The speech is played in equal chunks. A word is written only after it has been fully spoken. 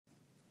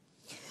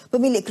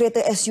Pemilik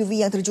kereta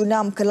SUV yang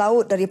terjunam ke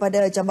laut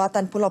daripada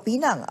jambatan Pulau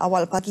Pinang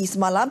awal pagi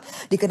semalam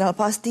dikenal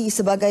pasti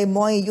sebagai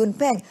Moy Yun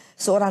Peng,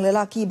 seorang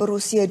lelaki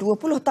berusia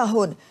 20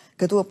 tahun.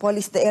 Ketua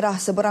Polis Daerah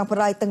Seberang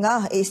Perai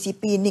Tengah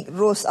ACP Nik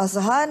Ros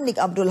Azhan Nik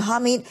Abdul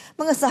Hamid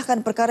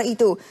mengesahkan perkara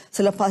itu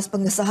selepas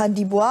pengesahan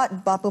dibuat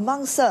bapa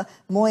mangsa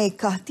Moy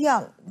Kah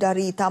Tiang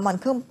dari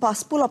Taman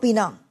Kempas Pulau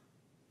Pinang.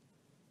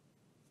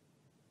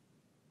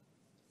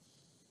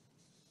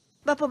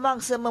 Bapa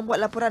mangsa membuat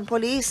laporan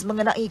polis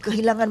mengenai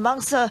kehilangan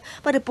mangsa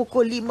pada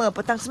pukul 5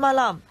 petang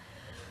semalam.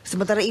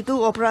 Sementara itu,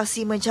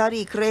 operasi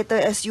mencari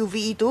kereta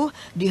SUV itu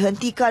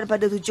dihentikan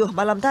pada 7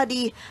 malam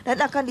tadi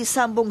dan akan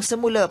disambung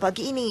semula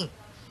pagi ini.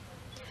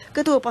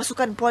 Ketua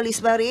Pasukan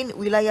Polis Marin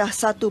Wilayah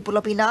 1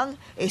 Pulau Pinang,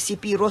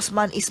 ACP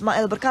Rosman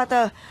Ismail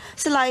berkata,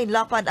 selain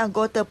 8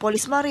 anggota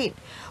Polis Marin,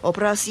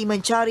 operasi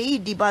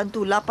mencari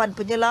dibantu 8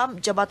 penyelam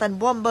Jabatan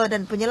Bomber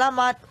dan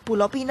Penyelamat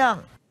Pulau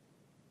Pinang.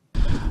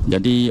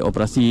 Jadi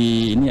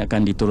operasi ini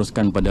akan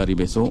diteruskan pada hari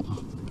besok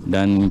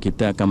dan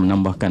kita akan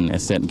menambahkan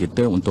aset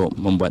kita untuk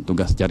membuat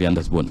tugas carian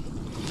tersebut.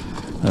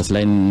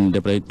 Selain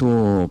daripada itu,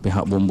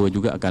 pihak bomba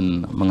juga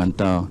akan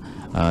menghantar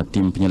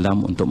tim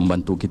penyelam untuk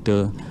membantu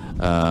kita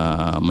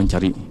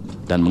mencari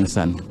dan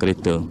mengesan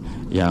kereta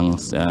yang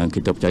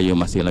kita percaya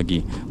masih lagi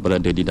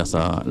berada di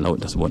dasar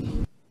laut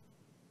tersebut.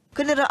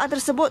 Kenderaan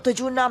tersebut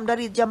terjunam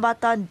dari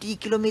jambatan di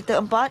kilometer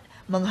 4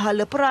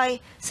 menghala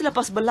Perai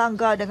selepas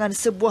berlanggar dengan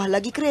sebuah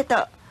lagi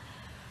kereta.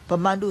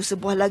 Pemandu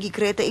sebuah lagi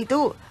kereta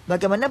itu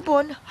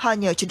bagaimanapun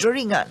hanya cedera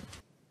ringan.